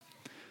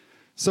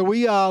So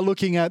we are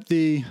looking at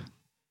the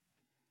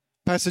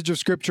passage of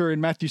Scripture in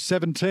Matthew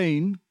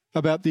 17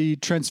 about the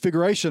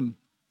transfiguration,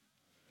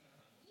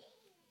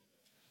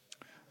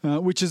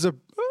 which is a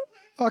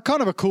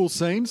kind of a cool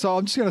scene. So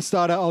I'm just going to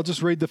start out. I'll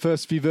just read the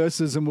first few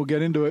verses and we'll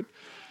get into it.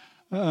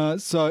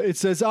 So it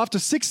says, after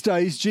 6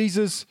 days,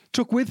 Jesus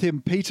took with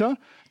him Peter,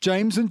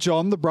 James and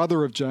John, the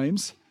brother of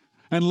James,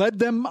 and led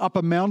them up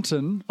a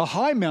mountain, a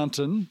high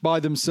mountain, by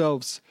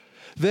themselves.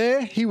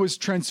 There he was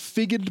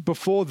transfigured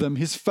before them.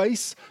 His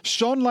face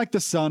shone like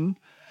the sun,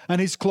 and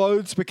his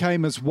clothes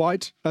became as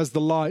white as the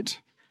light.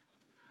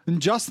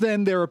 And just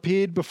then there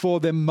appeared before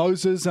them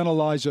Moses and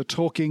Elijah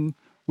talking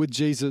with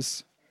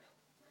Jesus.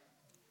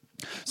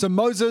 So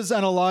Moses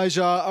and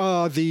Elijah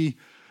are the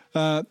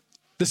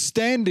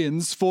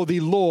stand-ins for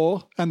the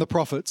law and the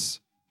prophets.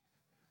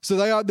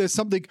 So there's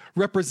something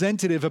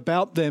representative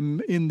about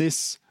them in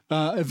this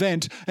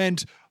event.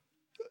 And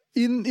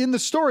in the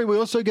story, we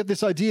also get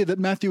this idea that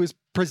Matthew is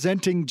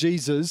presenting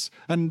Jesus,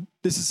 and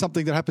this is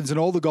something that happens in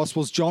all the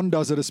Gospels. John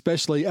does it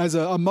especially, as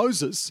a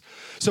Moses.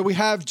 So we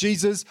have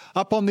Jesus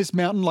up on this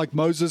mountain, like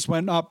Moses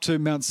went up to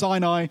Mount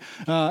Sinai,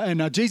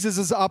 and Jesus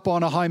is up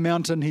on a high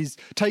mountain. He's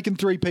taken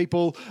 3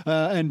 people,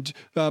 and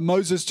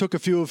Moses took a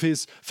few of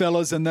his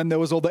fellas, and then there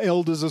was all the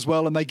elders as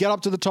well, and they get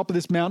up to the top of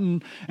this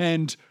mountain,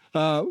 and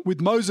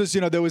with Moses,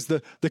 there was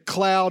the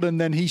cloud, and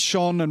then he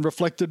shone and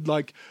reflected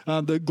like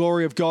the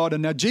glory of God.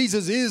 And now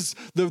Jesus is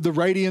the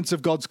radiance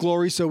of God's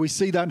glory, so we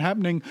see that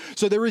happening.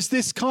 So there is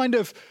this kind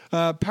of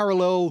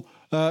parallel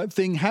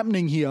thing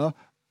happening here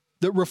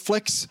that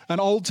reflects an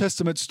Old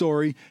Testament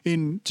story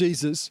in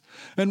Jesus.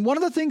 And one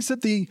of the things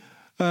that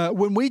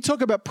when we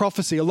talk about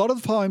prophecy, a lot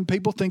of the time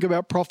people think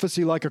about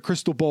prophecy like a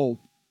crystal ball.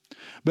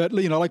 But,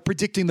 like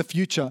predicting the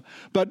future.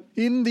 But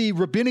in the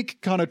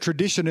rabbinic kind of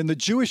tradition, in the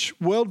Jewish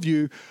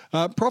worldview,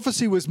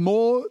 prophecy was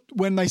more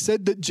when they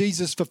said that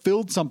Jesus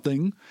fulfilled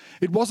something.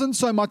 It wasn't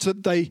so much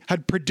that they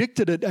had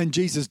predicted it and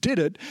Jesus did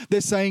it.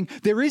 They're saying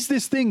there is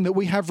this thing that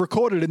we have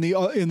recorded in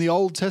the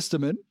Old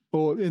Testament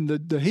or in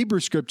the Hebrew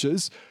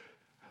Scriptures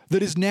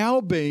that is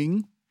now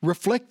being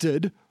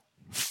reflected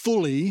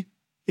fully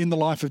in the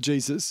life of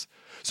Jesus.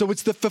 So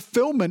it's the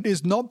fulfillment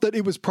is not that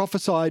it was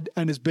prophesied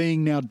and is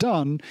being now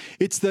done.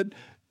 It's that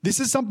this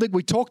is something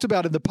we talked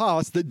about in the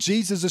past that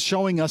Jesus is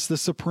showing us the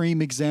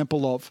supreme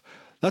example of.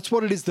 That's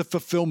what it is, the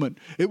fulfillment.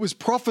 It was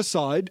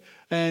prophesied,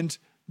 and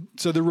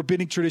so the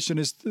rabbinic tradition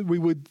is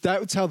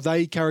that's how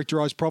they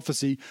characterize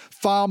prophecy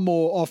far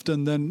more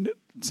often than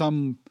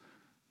some,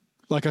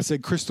 like I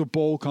said, crystal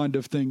ball kind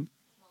of thing.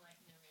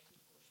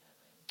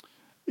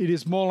 It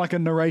is more like a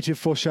narrative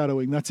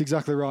foreshadowing. That's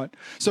exactly right.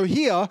 So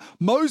here,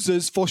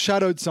 Moses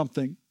foreshadowed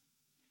something,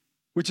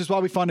 which is why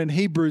we find in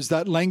Hebrews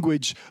that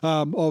language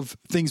of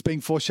things being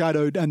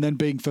foreshadowed and then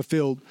being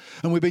fulfilled.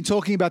 And we've been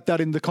talking about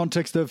that in the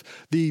context of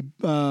the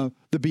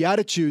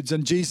Beatitudes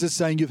and Jesus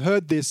saying, you've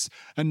heard this,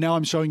 and now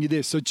I'm showing you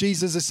this. So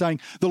Jesus is saying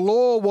the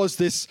law was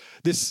this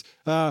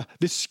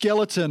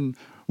skeleton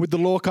with the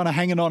law kind of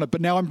hanging on it,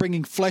 but now I'm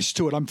bringing flesh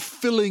to it. I'm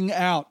filling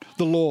out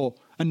the law,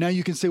 and now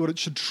you can see what it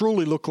should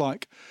truly look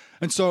like.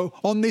 And so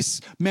on this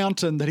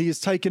mountain that he has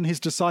taken his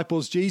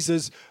disciples,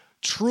 Jesus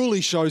truly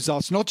shows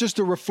us not just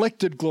a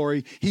reflected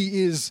glory,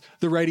 he is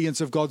the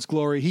radiance of God's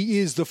glory. He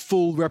is the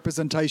full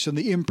representation,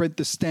 the imprint,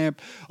 the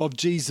stamp of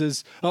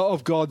Jesus,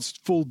 of God's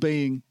full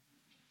being.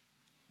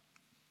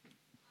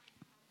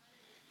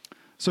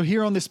 So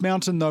here on this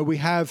mountain, though, we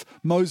have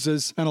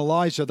Moses and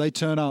Elijah. They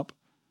turn up.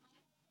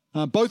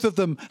 Both of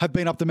them have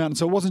been up the mountain.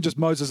 So it wasn't just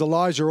Moses.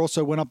 Elijah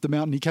also went up the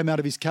mountain. He came out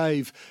of his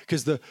cave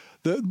because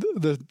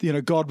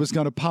God was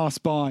going to pass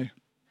by.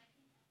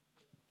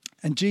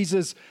 And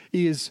Jesus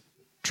is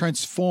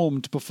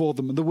transformed before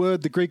them. And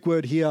the Greek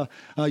word here,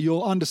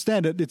 you'll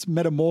understand it. It's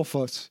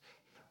metamorphos.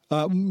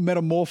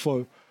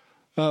 Metamorpho,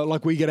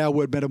 like we get our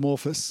word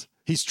metamorphosis.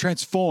 He's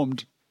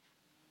transformed.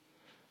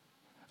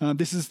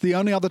 This is the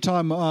only other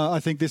time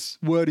I think this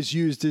word is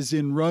used is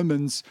in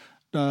Romans.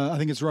 I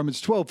think it's Romans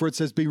 12, where it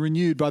says, be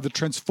renewed by the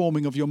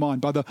transforming of your mind,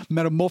 by the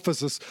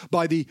metamorphosis,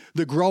 by the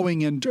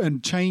growing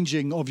and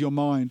changing of your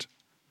mind.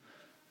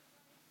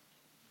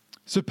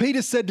 So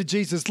Peter said to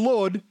Jesus,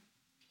 Lord,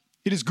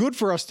 it is good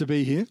for us to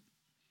be here.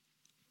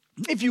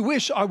 If you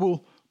wish, I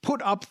will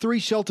put up 3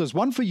 shelters,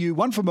 one for you,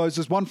 one for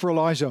Moses, one for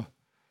Elijah.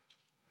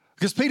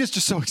 Because Peter's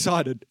just so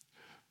excited.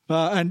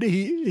 And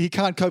he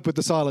can't cope with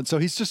the silence. So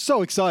he's just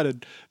so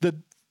excited that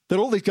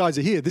all these guys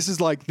are here. This is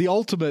like the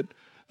ultimate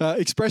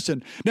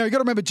expression. Now, you've got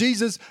to remember,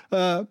 Jesus,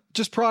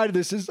 just prior to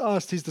this, has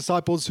asked his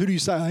disciples, who do you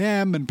say I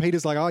am? And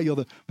Peter's like, oh, you're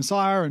the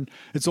Messiah. And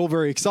it's all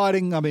very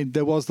exciting. I mean,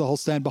 there was the whole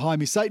stand behind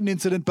me Satan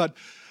incident, but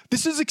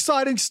this is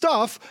exciting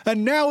stuff.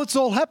 And now it's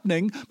all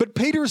happening. But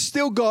Peter has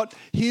still got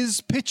his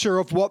picture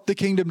of what the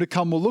kingdom to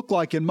come will look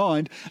like in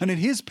mind. And in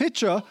his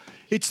picture,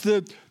 it's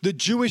the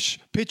Jewish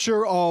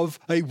picture of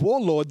a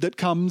warlord that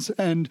comes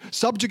and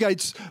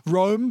subjugates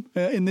Rome,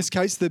 in this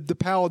case, the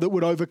power that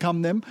would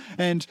overcome them.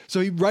 And so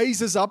he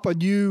raises up a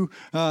new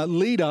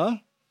leader.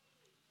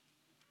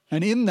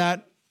 And in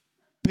that,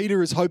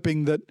 Peter is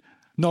hoping that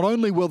Not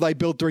only will they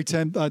build three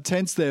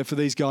tents there for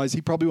these guys,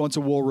 he probably wants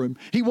a war room.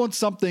 He wants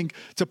something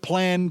to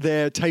plan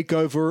their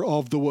takeover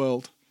of the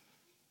world.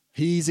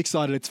 He's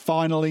excited. It's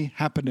finally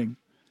happening.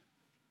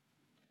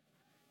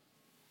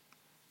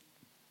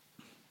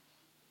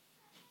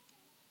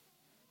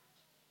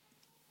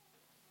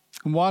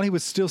 And while he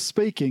was still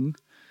speaking,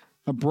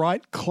 a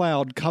bright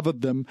cloud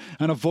covered them,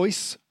 and a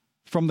voice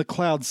from the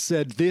cloud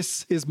said,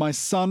 "This is my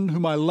son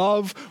whom I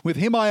love. With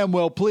him I am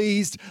well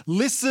pleased.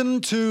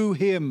 Listen to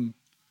him."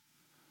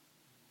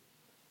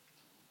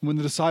 When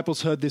the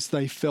disciples heard this,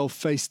 they fell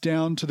face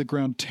down to the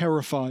ground,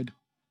 terrified.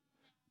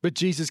 But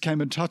Jesus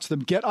came and touched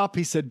them. "Get up,"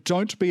 he said,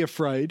 "don't be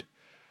afraid."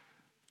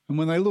 And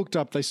when they looked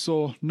up, they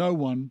saw no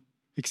one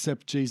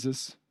except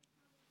Jesus.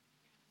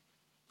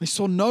 They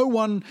saw no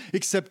one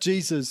except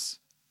Jesus.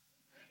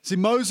 See,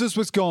 Moses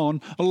was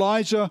gone.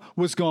 Elijah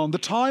was gone. The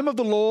time of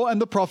the law and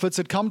the prophets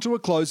had come to a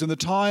close, and the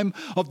time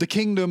of the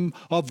kingdom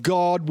of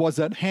God was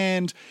at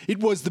hand. It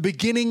was the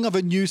beginning of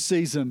a new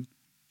season.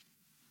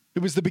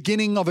 It was the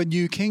beginning of a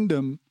new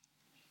kingdom.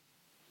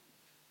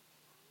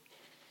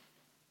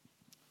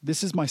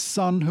 "This is my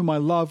son whom I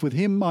love. With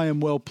him I am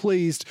well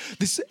pleased."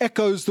 This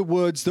echoes the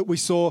words that we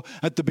saw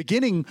at the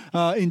beginning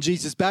in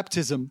Jesus'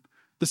 baptism.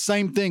 The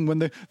same thing when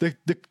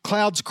the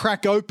clouds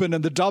crack open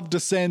and the dove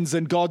descends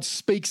and God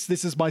speaks,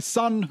 "This is my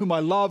son whom I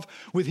love.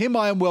 With him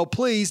I am well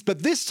pleased."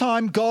 But this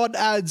time God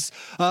adds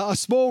a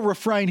small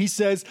refrain. He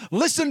says,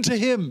 "Listen to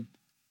him.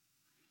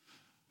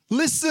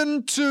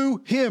 Listen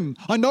to him.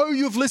 I know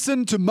you've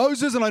listened to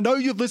Moses and I know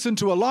you've listened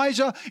to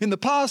Elijah. In the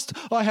past,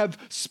 I have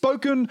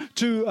spoken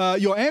to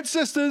your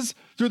ancestors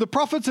through the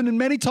prophets and in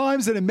many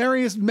times and in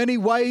many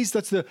ways."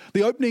 That's the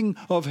opening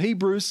of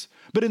Hebrews.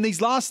 But in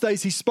these last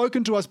days, he's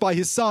spoken to us by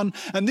his son.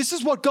 And this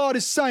is what God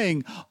is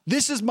saying.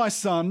 "This is my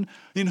son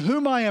in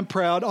whom I am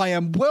proud. I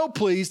am well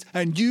pleased,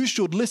 and you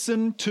should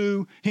listen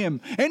to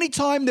him."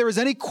 Anytime there is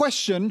any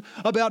question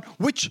about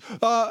which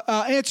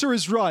answer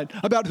is right,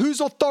 about whose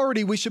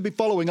authority we should be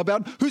following,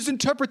 about whose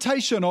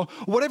interpretation or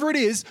whatever it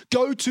is,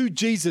 go to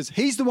Jesus.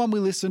 He's the one we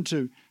listen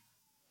to.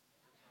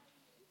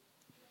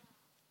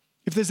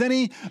 If there's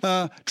any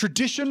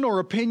tradition or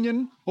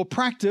opinion or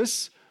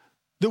practice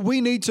that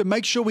we need to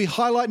make sure we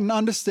highlight and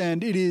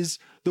understand, it is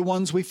the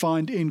ones we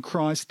find in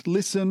Christ.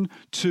 Listen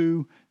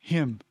to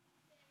him.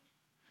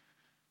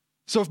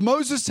 So if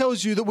Moses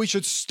tells you that we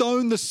should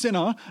stone the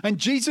sinner, and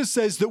Jesus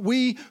says that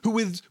we who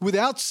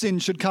without sin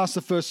should cast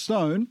the first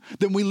stone,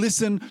 then we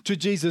listen to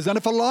Jesus. And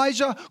if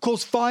Elijah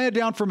calls fire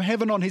down from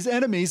heaven on his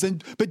enemies,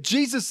 but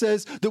Jesus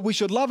says that we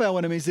should love our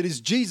enemies, it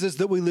is Jesus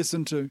that we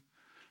listen to.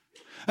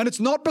 And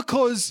it's not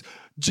because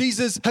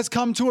Jesus has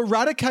come to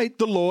eradicate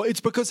the law,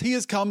 it's because he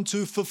has come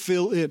to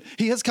fulfill it.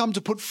 He has come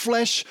to put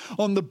flesh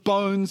on the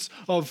bones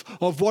of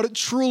what it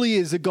truly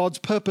is, God's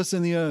purpose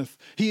in the earth.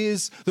 He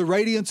is the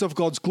radiance of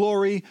God's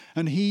glory,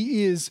 and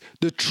he is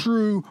the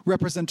true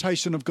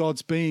representation of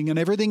God's being, and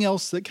everything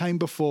else that came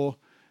before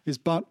is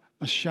but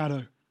a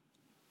shadow.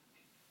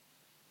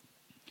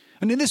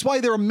 And in this way,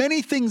 there are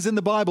many things in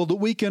the Bible that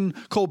we can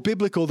call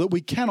biblical that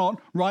we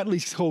cannot rightly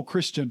call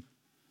Christian.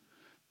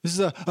 This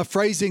is a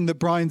phrasing that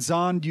Brian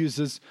Zahn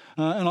uses,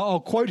 and I'll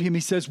quote him. He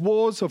says,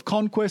 "Wars of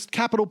conquest,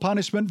 capital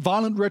punishment,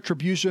 violent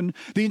retribution,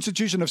 the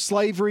institution of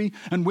slavery,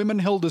 and women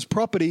held as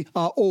property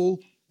are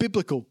all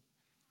biblical.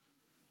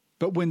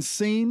 But when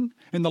seen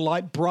in the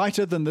light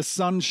brighter than the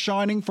sun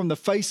shining from the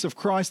face of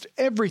Christ,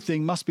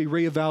 everything must be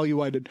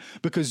reevaluated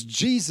because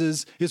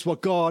Jesus is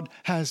what God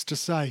has to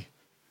say."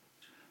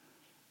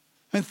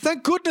 And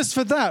thank goodness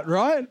for that,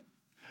 right?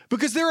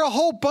 Because there are a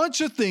whole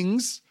bunch of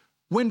things,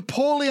 when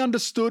poorly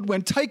understood,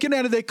 when taken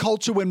out of their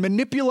culture, when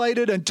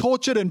manipulated and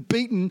tortured and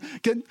beaten,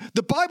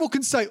 the Bible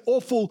can say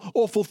awful,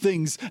 awful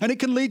things. And it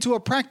can lead to a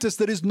practice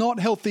that is not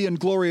healthy and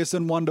glorious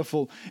and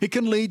wonderful. It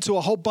can lead to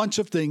a whole bunch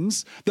of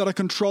things that are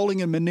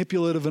controlling and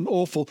manipulative and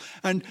awful.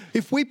 And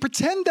if we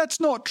pretend that's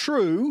not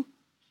true,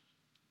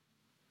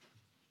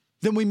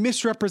 then we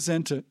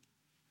misrepresent it.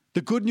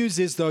 The good news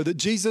is, though, that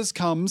Jesus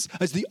comes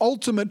as the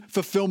ultimate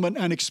fulfillment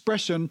and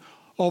expression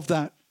of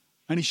that.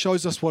 And he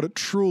shows us what it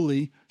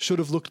truly should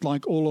have looked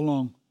like all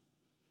along.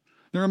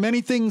 There are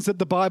many things that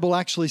the Bible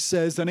actually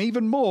says, and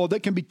even more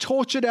that can be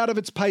tortured out of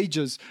its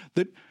pages,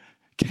 that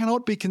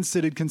cannot be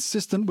considered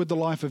consistent with the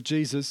life of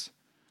Jesus.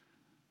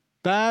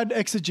 Bad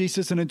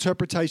exegesis and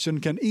interpretation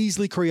can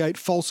easily create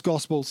false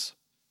gospels.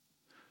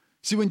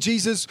 See, when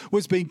Jesus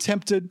was being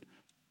tempted,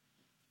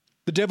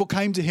 the devil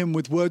came to him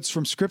with words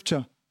from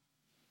Scripture.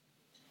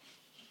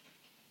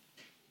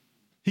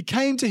 He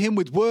came to him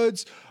with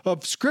words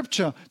of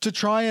Scripture to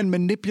try and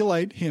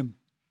manipulate him.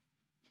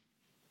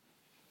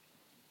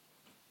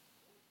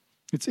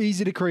 It's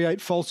easy to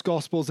create false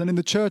gospels. And in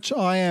the church,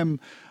 I am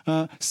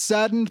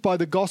saddened by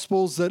the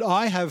gospels that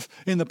I have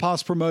in the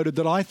past promoted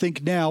that I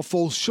think now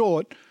fall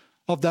short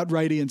of that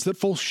radiance, that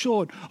fall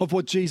short of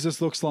what Jesus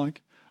looks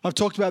like. I've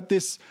talked about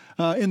this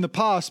in the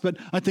past, but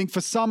I think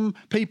for some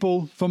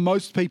people, for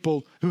most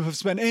people who have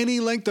spent any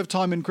length of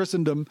time in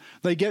Christendom,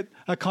 they get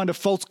a kind of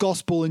false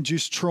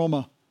gospel-induced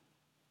trauma.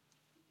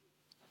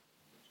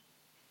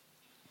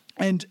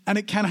 And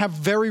it can have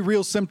very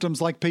real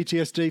symptoms like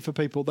PTSD for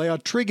people. They are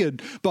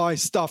triggered by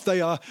stuff.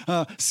 They are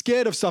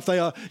scared of stuff. They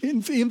are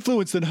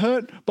influenced and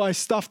hurt by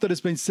stuff that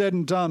has been said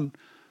and done,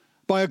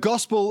 by a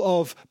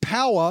gospel of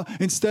power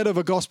instead of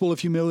a gospel of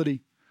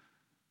humility.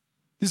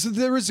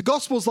 There is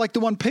gospels like the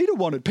one Peter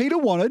wanted. Peter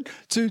wanted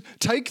to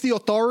take the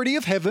authority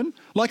of heaven,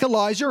 like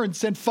Elijah, and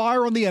send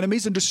fire on the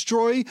enemies and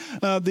destroy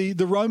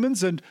the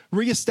Romans and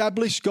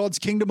reestablish God's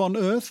kingdom on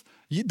earth,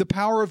 the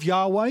power of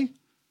Yahweh.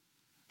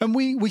 And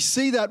we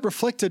see that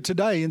reflected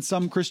today in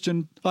some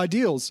Christian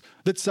ideals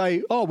that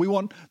say, oh, we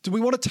want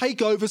to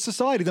take over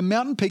society. The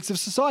mountain peaks of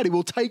society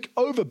will take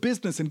over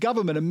business and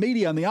government and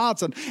media and the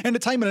arts and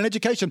entertainment and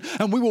education,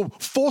 and we will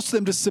force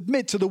them to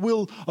submit to the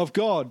will of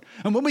God.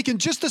 And when we can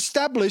just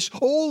establish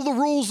all the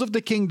rules of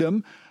the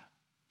kingdom,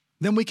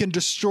 then we can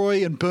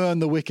destroy and burn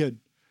the wicked.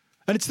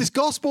 And it's this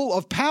gospel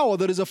of power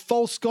that is a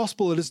false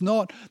gospel. It is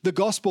not the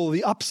gospel of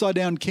the upside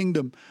down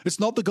kingdom. It's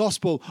not the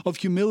gospel of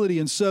humility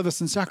and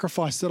service and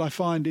sacrifice that I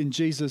find in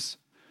Jesus.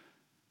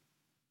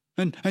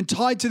 And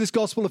tied to this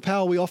gospel of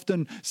power, we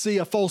often see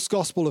a false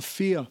gospel of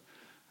fear,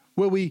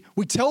 where we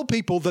tell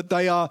people that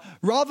they are,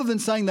 rather than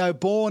saying they are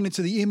born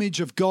into the image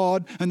of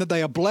God and that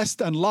they are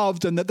blessed and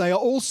loved and that they are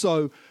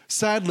also,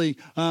 sadly,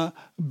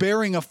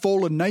 bearing a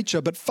fallen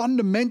nature, but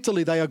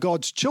fundamentally they are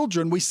God's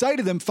children, we say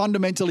to them,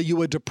 fundamentally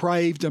you are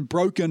depraved and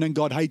broken and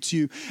God hates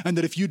you, and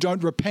that if you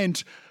don't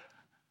repent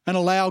and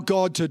allow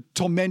God to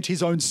torment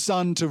his own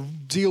son to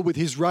deal with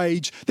his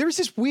rage, there is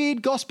this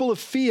weird gospel of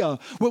fear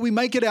where we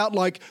make it out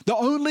like the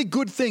only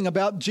good thing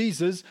about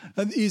Jesus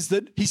is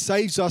that he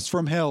saves us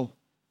from hell.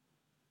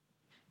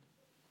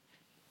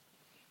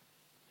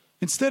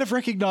 Instead of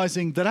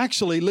recognizing that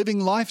actually living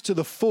life to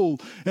the full,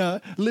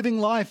 living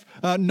life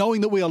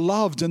knowing that we are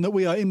loved and that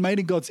we are made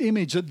in God's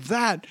image,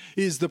 that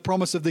is the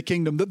promise of the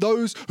kingdom, that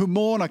those who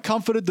mourn are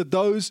comforted, that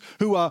those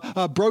who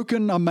are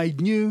broken are made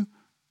new,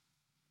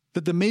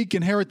 that the meek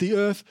inherit the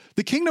earth.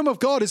 The kingdom of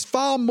God is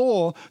far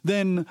more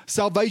than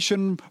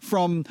salvation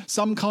from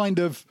some kind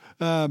of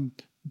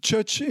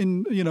church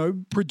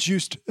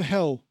produced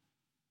hell.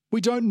 We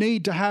don't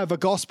need to have a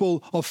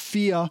gospel of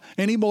fear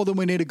any more than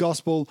we need a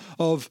gospel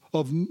of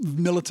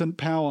militant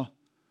power.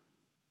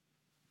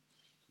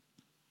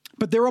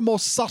 But there are more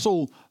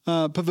subtle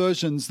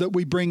perversions that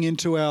we bring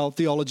into our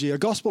theology. A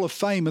gospel of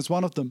fame is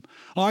one of them.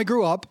 I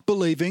grew up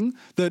believing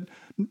that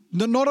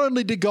not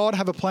only did God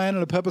have a plan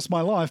and a purpose in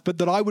my life, but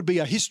that I would be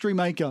a history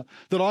maker,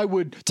 that I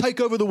would take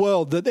over the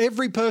world, that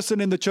every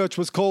person in the church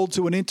was called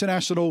to an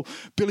international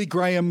Billy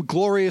Graham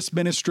glorious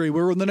ministry.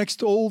 We're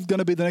all going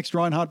to be the next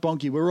Reinhard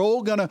Bonnke. We're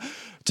all going to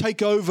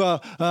take over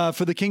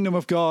for the kingdom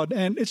of God.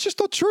 And it's just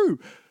not true.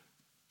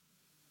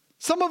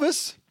 Some of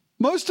us,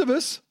 most of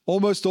us,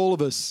 almost all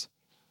of us,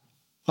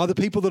 are the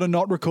people that are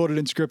not recorded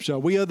in Scripture.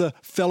 We are the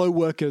fellow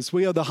workers.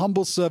 We are the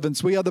humble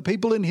servants. We are the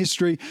people in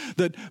history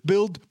that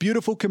build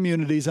beautiful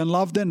communities and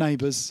love their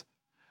neighbors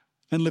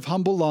and live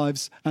humble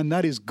lives. And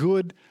that is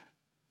good,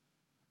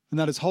 and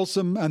that is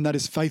wholesome, and that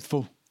is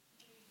faithful.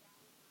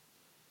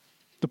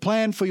 The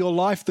plan for your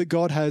life that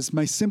God has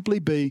may simply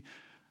be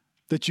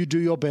that you do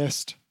your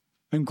best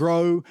and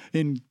grow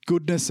in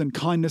goodness and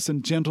kindness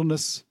and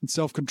gentleness and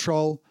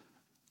self-control.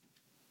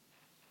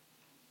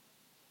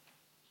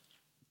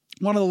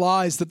 One of the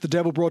lies that the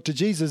devil brought to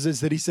Jesus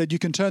is that he said, you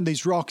can turn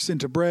these rocks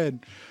into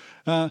bread.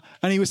 And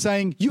he was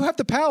saying, you have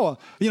the power.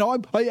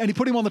 And he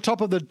put him on the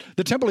top of the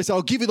temple. He said,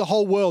 I'll give you the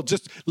whole world.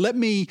 Just let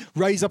me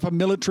raise up a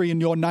military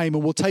in your name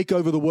and we'll take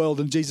over the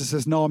world. And Jesus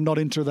says, no, I'm not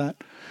into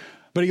that.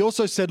 But he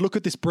also said, look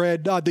at this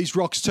bread, these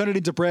rocks, turn it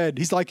into bread.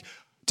 He's like,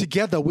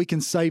 together we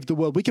can save the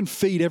world. We can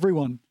feed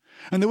everyone.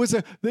 And what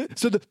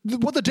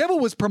the devil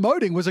was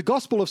promoting was a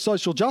gospel of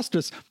social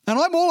justice. And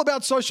I'm all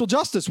about social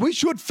justice. We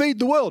should feed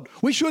the world.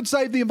 We should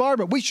save the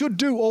environment. We should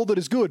do all that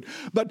is good.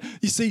 But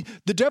you see,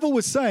 the devil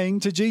was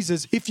saying to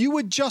Jesus, if you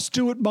would just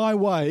do it my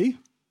way,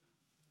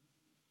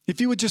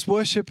 if you would just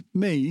worship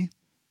me,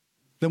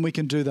 then we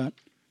can do that.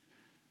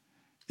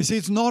 You see,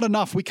 it's not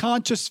enough. We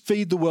can't just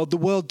feed the world. The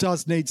world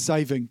does need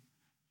saving.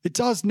 It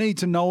does need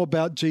to know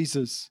about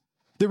Jesus.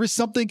 There is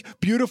something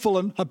beautiful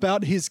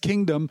about his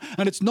kingdom.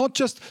 And it's not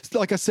just,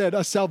 like I said,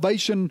 a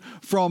salvation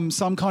from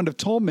some kind of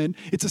torment.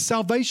 It's a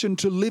salvation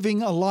to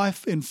living a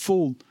life in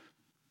full.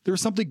 There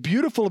is something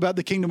beautiful about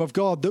the kingdom of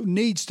God that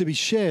needs to be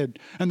shared.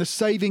 And the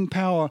saving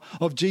power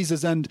of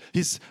Jesus and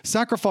his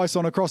sacrifice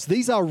on a cross,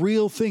 these are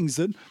real things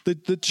that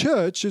the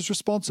church is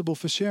responsible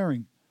for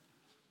sharing.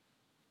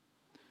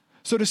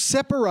 So to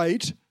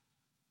separate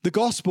the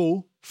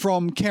gospel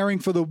from caring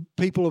for the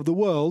people of the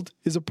world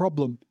is a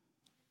problem.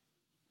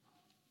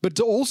 But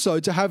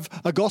to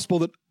have a gospel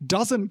that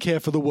doesn't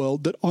care for the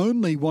world, that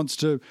only wants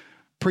to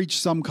preach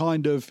some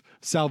kind of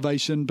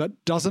salvation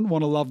but doesn't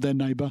want to love their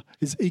neighbor,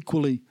 is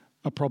equally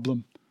a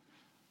problem.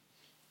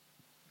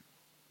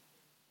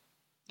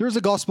 There is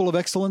a gospel of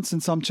excellence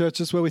in some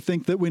churches where we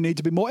think that we need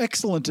to be more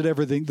excellent at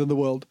everything than the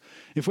world.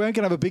 If we're going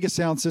to have a bigger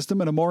sound system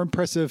and a more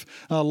impressive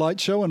light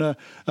show and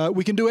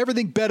we can do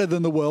everything better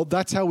than the world,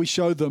 that's how we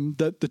show them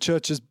that the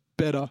church is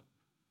better.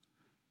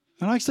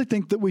 And I actually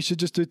think that we should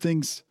just do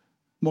things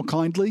more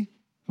kindly,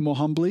 more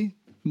humbly,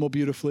 more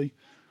beautifully.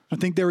 I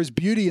think there is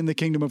beauty in the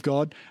kingdom of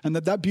God, and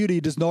that beauty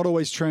does not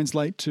always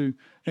translate to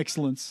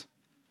excellence.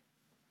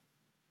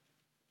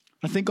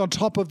 I think on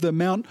top of the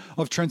Mount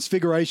of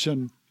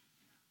Transfiguration,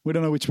 we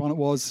don't know which one it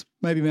was,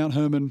 maybe Mount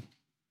Hermon,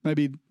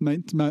 maybe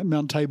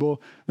Mount Tabor.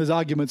 There's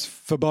arguments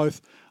for both.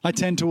 I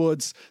tend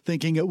towards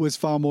thinking it was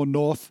far more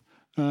north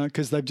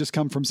because they've just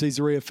come from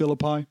Caesarea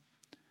Philippi.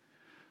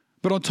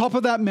 But on top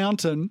of that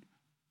mountain,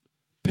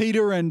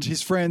 Peter and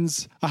his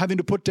friends are having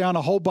to put down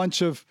a whole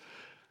bunch of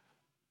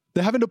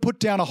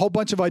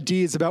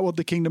ideas about what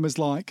the kingdom is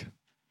like.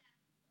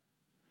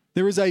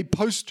 There is a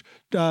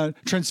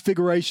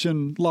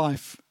post-transfiguration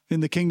life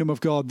in the kingdom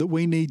of God that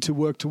we need to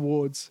work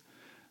towards.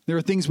 There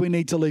are things we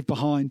need to leave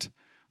behind.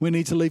 We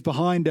need to leave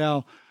behind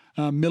our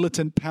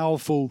militant,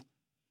 powerful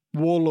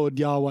warlord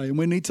Yahweh, and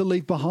we need to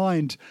leave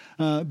behind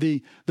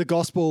the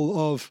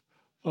gospel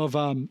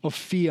of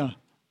fear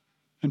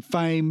and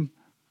fame,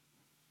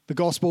 the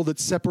gospel that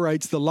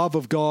separates the love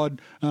of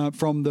God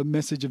from the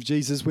message of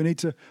Jesus. We need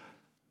to.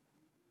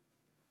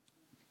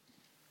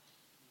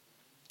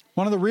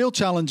 One of the real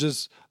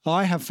challenges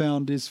I have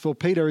found is for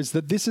Peter is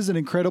that this is an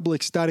incredible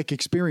ecstatic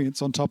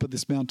experience on top of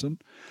this mountain.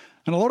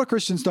 And a lot of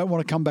Christians don't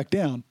want to come back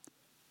down.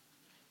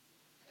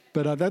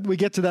 But we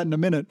get to that in a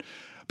minute.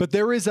 But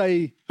there is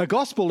a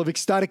gospel of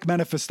ecstatic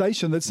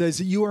manifestation that says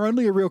that you are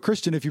only a real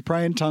Christian if you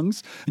pray in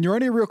tongues. And you're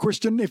only a real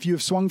Christian if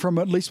you've swung from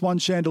at least one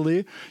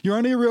chandelier. You're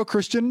only a real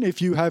Christian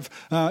if you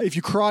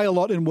cry a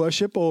lot in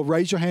worship or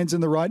raise your hands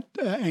in the right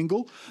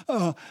angle.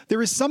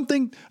 There is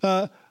something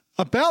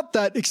about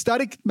that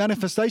ecstatic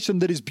manifestation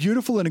that is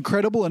beautiful and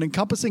incredible and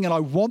encompassing, and I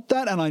want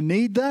that and I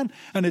need that,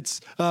 and it's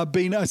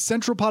been a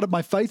central part of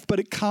my faith, but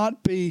it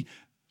can't be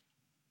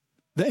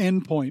the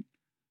end point.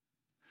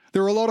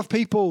 There are a lot of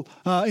people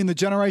in the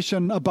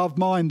generation above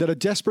mine that are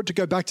desperate to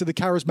go back to the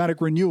charismatic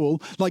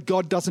renewal, like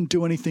God doesn't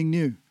do anything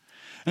new.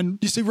 And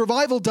you see,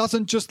 revival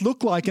doesn't just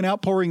look like an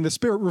outpouring of the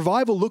Spirit.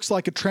 Revival looks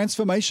like a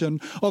transformation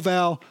of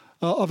our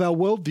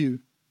worldview.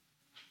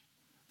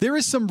 There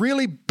is some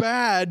really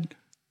bad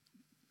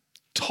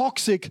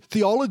toxic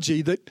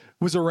theology that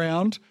was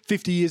around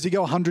 50 years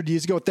ago, 100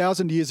 years ago,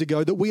 1,000 years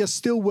ago that we are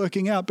still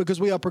working out because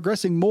we are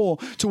progressing more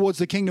towards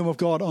the kingdom of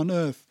God on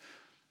earth.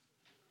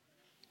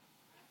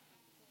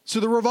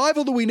 So the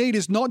revival that we need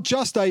is not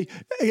just a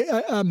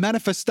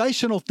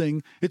manifestational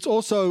thing, it's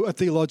also a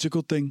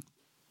theological thing,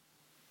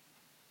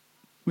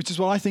 which is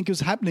what I think is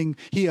happening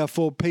here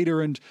for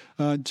Peter and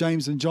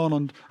James and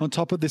John on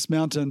top of this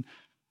mountain.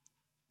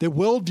 Their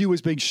worldview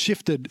was being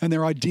shifted and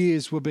their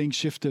ideas were being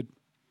shifted.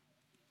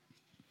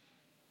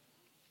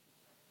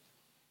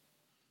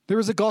 There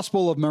is a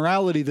gospel of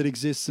morality that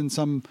exists in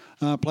some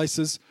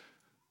places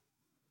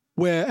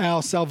where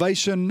our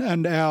salvation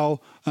and our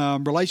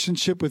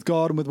relationship with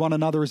God and with one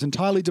another is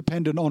entirely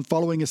dependent on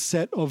following a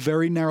set of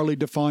very narrowly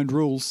defined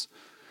rules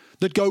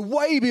that go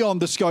way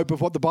beyond the scope of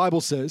what the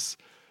Bible says.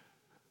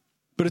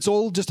 But it's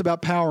all just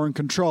about power and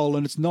control,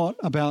 and it's not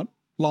about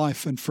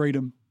life and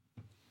freedom.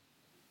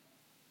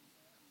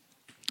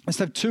 Let's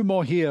have two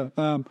more here.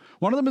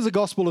 One of them is a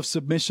gospel of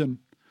submission.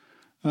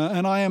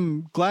 And I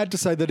am glad to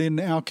say that in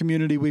our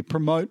community we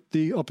promote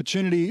the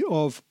opportunity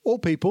of all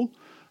people,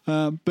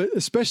 but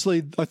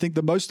especially I think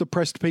the most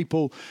oppressed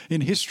people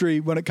in history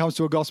when it comes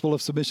to a gospel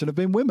of submission have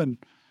been women.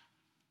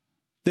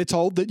 They're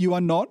told that you are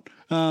not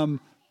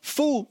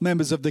full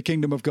members of the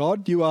kingdom of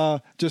God. You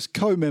are just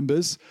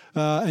co-members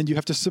and you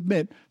have to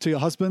submit to your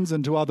husbands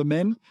and to other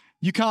men.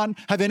 You can't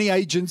have any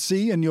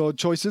agency in your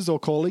choices or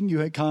calling.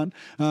 You can't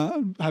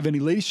have any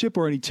leadership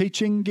or any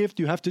teaching gift.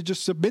 You have to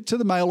just submit to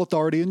the male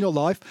authority in your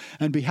life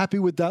and be happy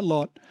with that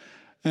lot.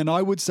 And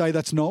I would say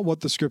that's not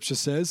what the scripture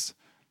says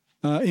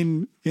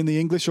in the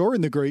English or in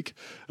the Greek.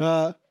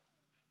 That's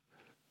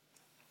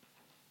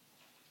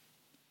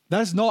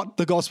not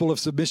the gospel of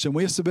submission.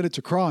 We are submitted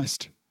to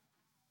Christ.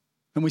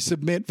 And we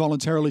submit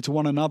voluntarily to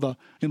one another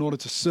in order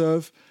to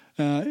serve.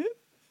 But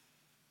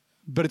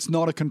it's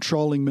not a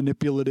controlling,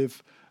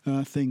 manipulative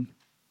thing.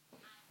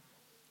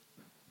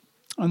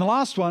 And the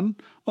last one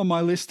on my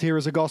list here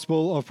is a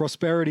gospel of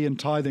prosperity and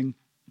tithing.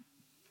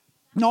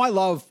 Now, I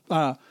love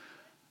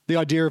the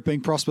idea of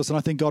being prosperous, and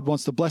I think God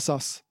wants to bless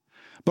us.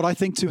 But I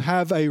think to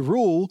have a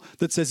rule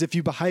that says if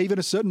you behave in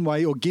a certain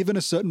way or give in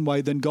a certain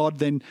way, then God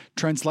then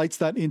translates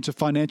that into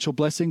financial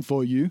blessing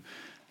for you,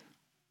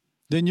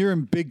 then you're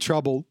in big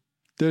trouble.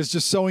 That is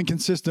just so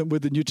inconsistent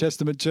with the New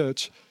Testament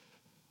church.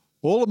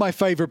 All of my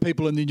favorite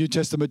people in the New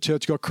Testament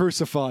church got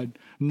crucified.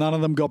 None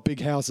of them got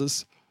big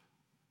houses.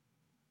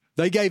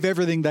 They gave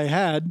everything they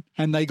had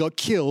and they got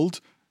killed.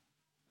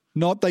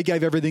 Not they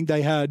gave everything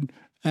they had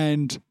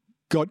and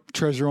got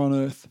treasure on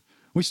earth.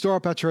 We store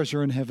up our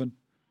treasure in heaven.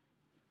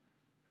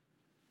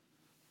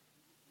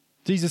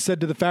 Jesus said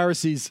to the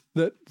Pharisees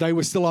that they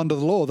were still under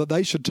the law, that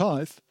they should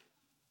tithe.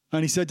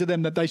 And he said to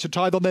them that they should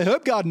tithe on their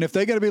herb garden. If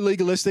they're going to be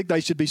legalistic,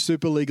 they should be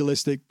super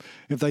legalistic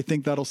if they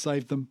think that'll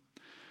save them.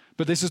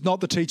 But this is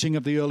not the teaching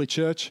of the early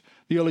church.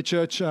 The early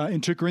church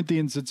in 2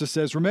 Corinthians, it just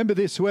says, remember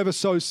this, whoever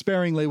sows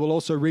sparingly will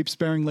also reap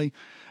sparingly,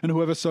 and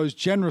whoever sows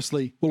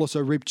generously will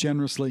also reap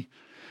generously.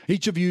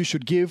 Each of you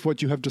should give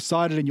what you have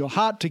decided in your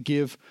heart to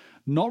give,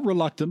 not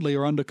reluctantly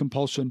or under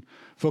compulsion,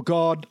 for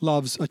God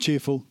loves a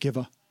cheerful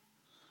giver.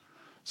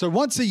 So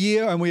once a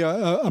year, and we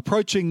are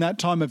approaching that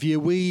time of year,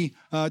 we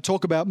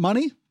talk about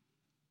money.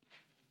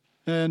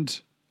 And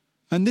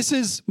this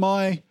is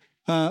my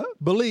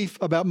belief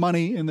about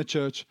money in the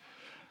church,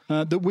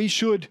 that we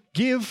should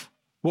give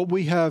what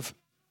we have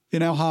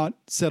in our heart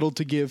settled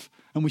to give,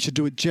 and we should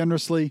do it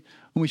generously,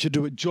 and we should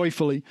do it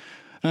joyfully.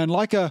 And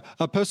like a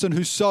person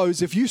who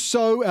sows, if you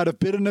sow out of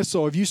bitterness,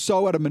 or if you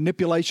sow out of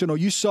manipulation, or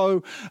you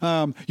sow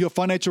your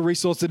financial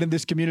resources in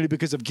this community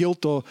because of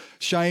guilt or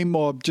shame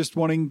or just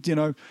wanting,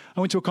 I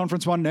went to a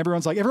conference one and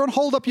everyone's like, everyone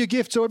hold up your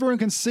gift so everyone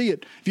can see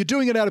it. If you're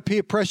doing it out of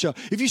peer pressure,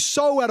 if you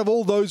sow out of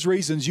all those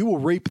reasons, you will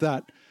reap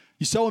that.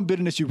 You sow in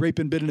bitterness, you reap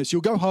in bitterness.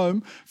 You'll go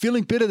home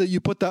feeling bitter that you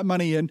put that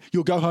money in.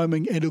 You'll go home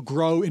and it'll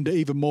grow into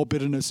even more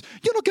bitterness.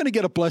 You're not going to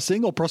get a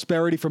blessing or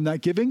prosperity from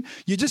that giving.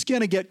 You're just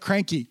going to get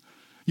cranky.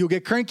 You'll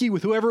get cranky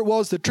with whoever it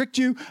was that tricked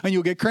you, and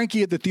you'll get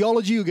cranky at the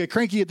theology, you'll get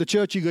cranky at the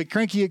church, you'll get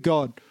cranky at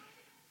God.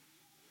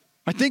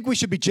 I think we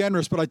should be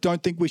generous, but I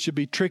don't think we should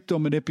be tricked or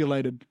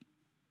manipulated.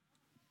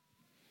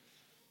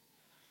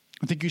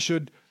 I think you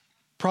should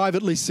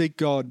privately seek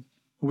God,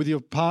 with your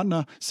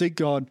partner, seek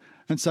God,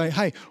 and say,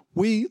 hey,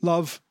 we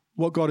love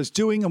what God is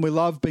doing, and we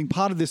love being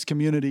part of this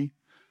community.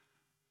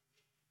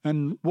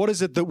 And what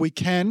is it that we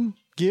can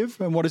give,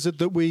 and what is it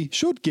that we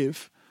should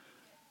give?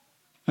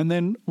 And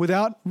then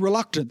without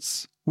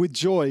reluctance, with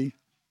joy,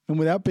 and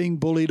without being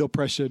bullied or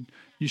pressured,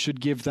 you should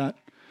give that.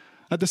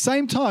 At the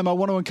same time, I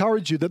want to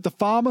encourage you that the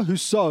farmer who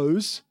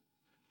sows,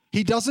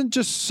 he doesn't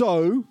just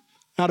sow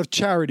out of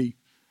charity.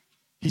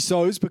 He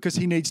sows because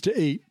he needs to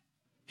eat.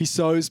 He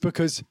sows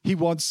because he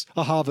wants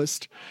a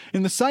harvest.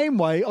 In the same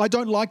way, I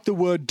don't like the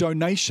word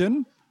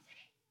donation,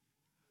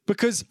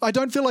 because I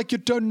don't feel like you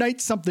donate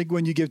something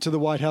when you give to the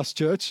White House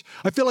Church.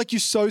 I feel like you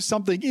sow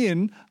something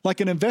in, like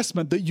an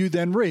investment that you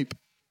then reap.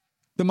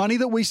 The money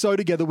that we sow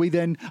together, we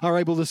then are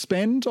able to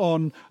spend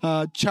on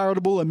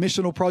charitable and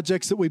missional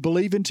projects that we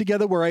believe in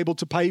together. We're able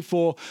to pay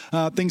for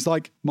things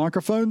like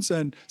microphones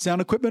and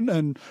sound equipment,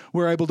 and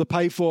we're able to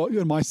pay for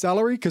my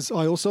salary because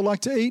I also like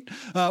to eat.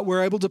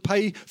 We're able to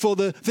pay for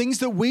the things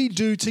that we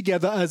do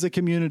together as a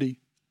community.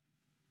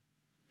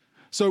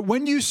 So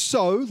when you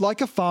sow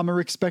like a farmer,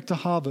 expect a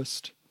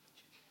harvest.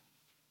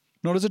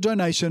 Not as a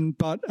donation,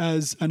 but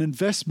as an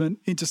investment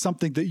into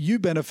something that you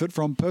benefit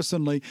from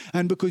personally,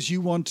 and because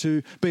you want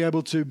to be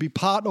able to be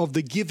part of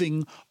the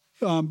giving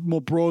more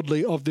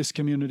broadly of this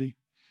community.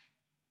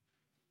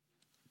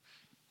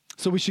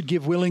 So we should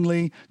give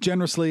willingly,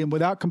 generously, and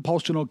without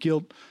compulsion or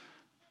guilt,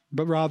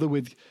 but rather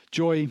with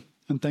joy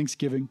and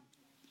thanksgiving.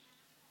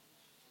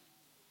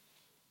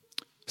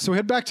 So we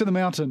head back to the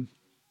mountain.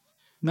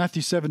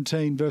 Matthew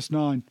 17, verse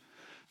 9.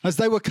 As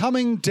they were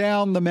coming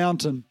down the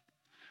mountain,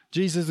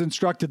 Jesus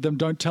instructed them,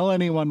 don't tell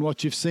anyone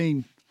what you've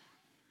seen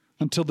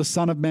until the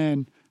Son of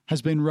Man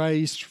has been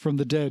raised from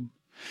the dead.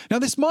 Now,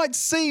 this might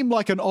seem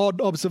like an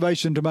odd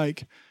observation to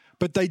make,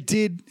 but they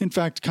did, in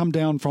fact, come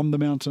down from the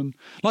mountain.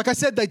 Like I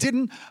said, they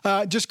didn't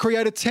just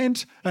create a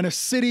tent and a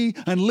city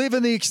and live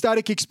in the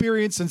ecstatic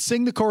experience and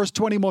sing the chorus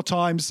 20 more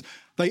times.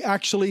 They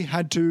actually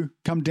had to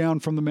come down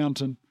from the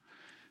mountain.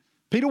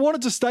 Peter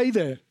wanted to stay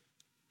there.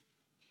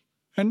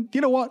 And you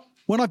know what?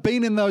 When I've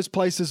been in those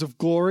places of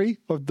glory,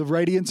 of the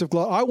radiance of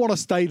glory, I want to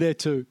stay there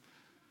too.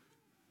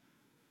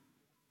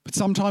 But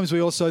sometimes we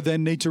also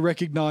then need to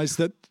recognize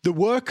that the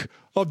work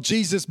of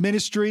Jesus'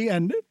 ministry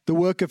and the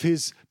work of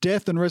his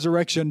death and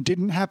resurrection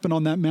didn't happen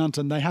on that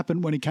mountain. They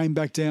happened when he came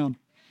back down.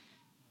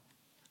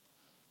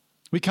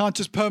 We can't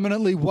just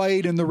permanently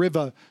wade in the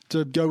river,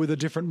 to go with a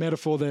different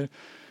metaphor there.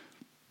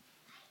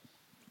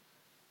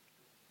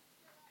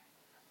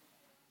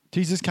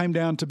 Jesus came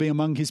down to be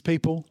among his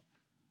people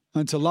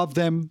and to love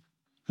them,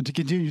 and to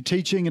continue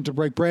teaching and to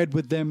break bread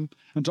with them,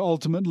 and to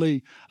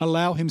ultimately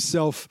allow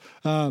himself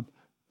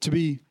to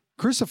be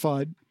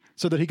crucified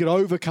so that he could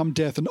overcome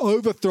death and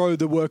overthrow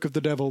the work of the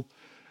devil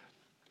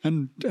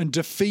and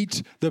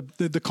defeat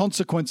the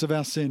consequence of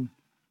our sin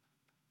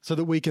so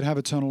that we could have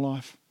eternal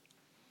life.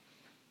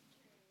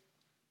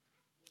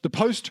 The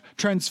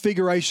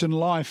post-transfiguration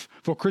life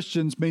for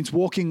Christians means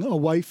walking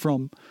away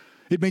from.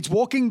 It means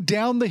walking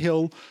down the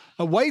hill,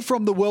 away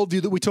from the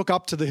worldview that we took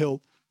up to the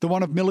hill, the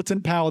one of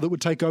militant power that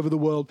would take over the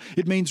world.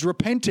 It means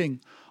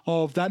repenting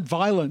of that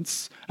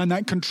violence and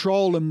that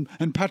control and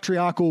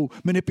patriarchal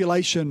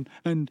manipulation.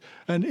 And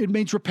it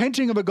means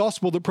repenting of a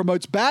gospel that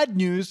promotes bad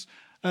news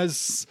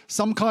as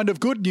some kind of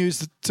good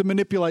news to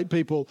manipulate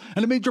people.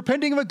 And it means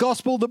repenting of a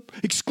gospel that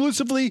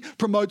exclusively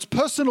promotes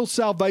personal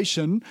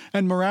salvation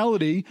and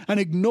morality and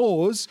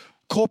ignores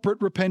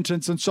corporate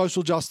repentance and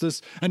social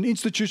justice and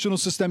institutional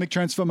systemic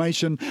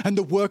transformation and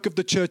the work of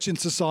the church in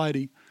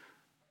society.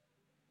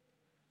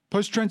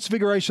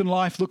 Post-transfiguration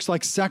life looks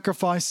like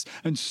sacrifice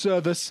and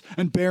service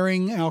and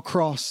bearing our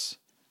cross.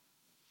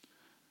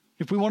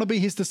 If we want to be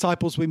his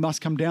disciples, we must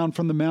come down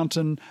from the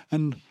mountain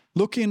and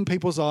look in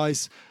people's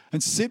eyes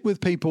and sit with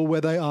people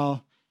where they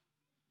are.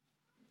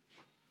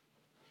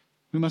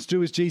 We must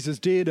do as Jesus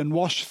did and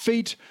wash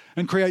feet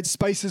and create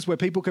spaces where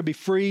people can be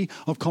free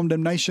of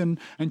condemnation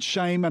and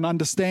shame and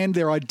understand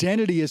their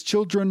identity as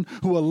children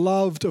who are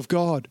loved of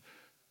God.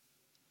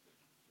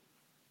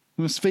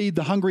 We must feed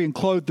the hungry and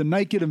clothe the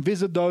naked and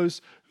visit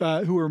those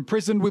who are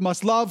imprisoned. We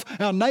must love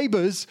our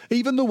neighbors,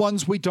 even the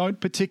ones we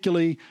don't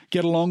particularly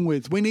get along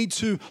with. We need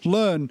to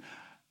learn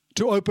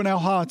to open our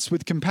hearts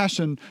with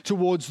compassion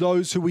towards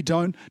those who we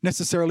don't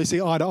necessarily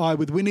see eye to eye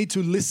with. We need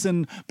to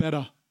listen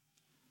better.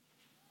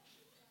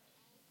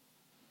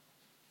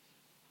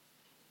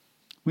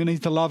 We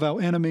need to love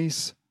our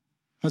enemies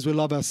as we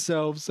love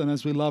ourselves and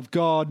as we love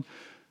God.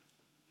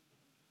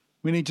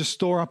 We need to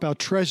store up our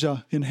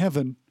treasure in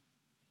heaven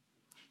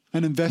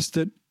and invest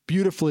it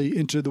beautifully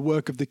into the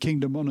work of the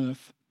kingdom on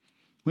earth.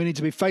 We need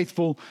to be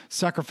faithful,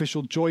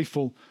 sacrificial,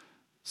 joyful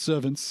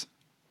servants.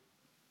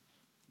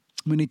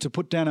 We need to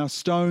put down our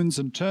stones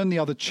and turn the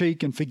other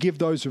cheek and forgive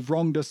those who've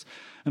wronged us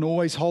and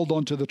always hold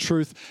on to the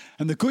truth.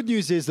 And the good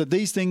news is that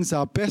these things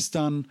are best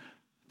done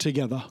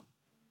together.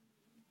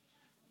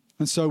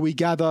 And so we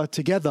gather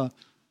together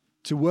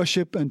to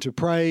worship and to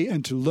pray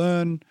and to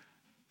learn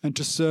and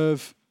to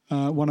serve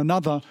one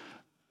another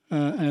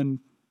and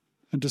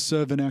to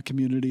serve in our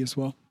community as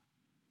well.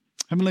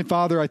 Heavenly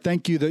Father, I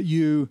thank you that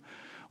you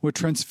were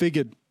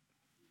transfigured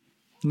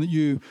and that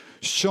you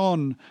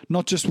shone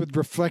not just with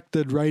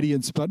reflected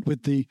radiance, but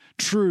with the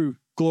true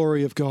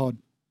glory of God.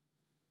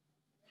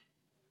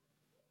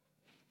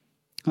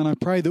 And I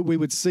pray that we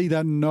would see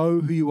that and know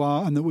who you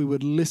are and that we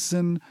would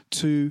listen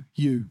to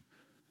you.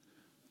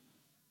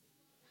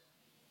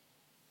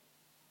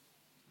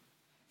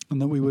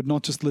 And that we would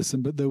not just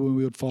listen, but that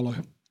we would follow.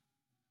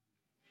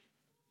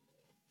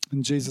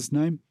 In Jesus'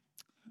 name,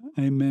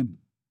 amen.